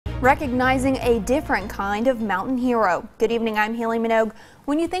Recognizing a different kind of mountain hero. Good evening, I'm Haley Minogue.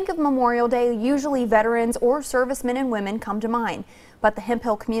 When you think of Memorial Day, usually veterans or servicemen and women come to mind. But the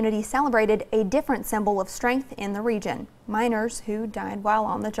Hemphill community celebrated a different symbol of strength in the region, miners who died while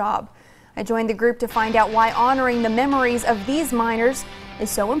on the job. I joined the group to find out why honoring the memories of these miners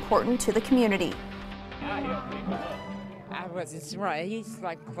is so important to the community. I was raised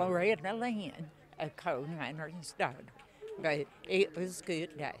like Loretta Lynn, a coal miner and starter, but it was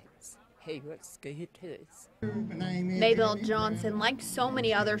good days. He was good to us. Mabel Johnson, like so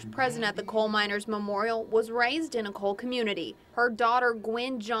many others present at the Coal Miners Memorial, was raised in a coal community. Her daughter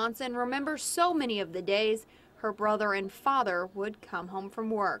Gwen Johnson remembers so many of the days her brother and father would come home from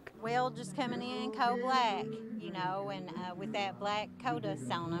work. Well, just coming in coal black, you know, and with that black coat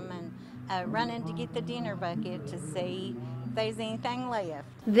dust on them, and running to get the dinner bucket to see if there's anything left.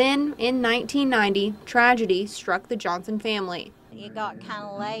 Then, in 1990, tragedy struck the Johnson family. It got kind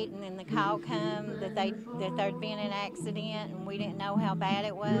of late, and then the call come that there'd been an accident, and we didn't know how bad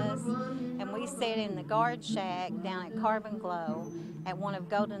it was. And we sat in the guard shack down at Carbon Glow at one of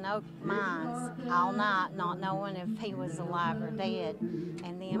Golden Oak mines all night, not knowing if he was alive or dead.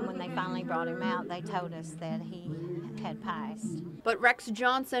 And then when they finally brought him out, they told us that he had passed. But Rex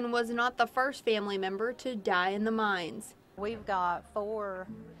Johnson was not the first family member to die in the mines. We've got 4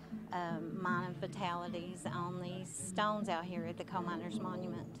 mining fatalities on these stones out here at the Coal Miners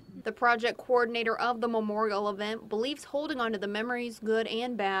Monument. The project coordinator of the memorial event believes holding on to the memories, good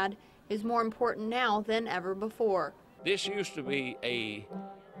and bad, is more important now than ever before. This used to be a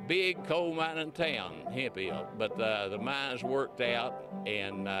big coal mining town, Hemphill, but the mines worked out,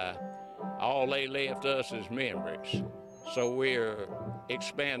 and all they left us is memories. So we're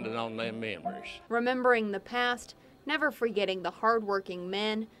expanding on them memories. Remembering the past, never forgetting the hardworking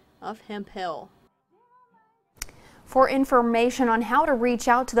men of Hemphill. For information on how to reach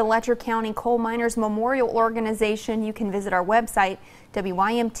out to the Letcher County Coal Miners Memorial Organization, you can visit our website,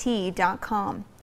 wymt.com.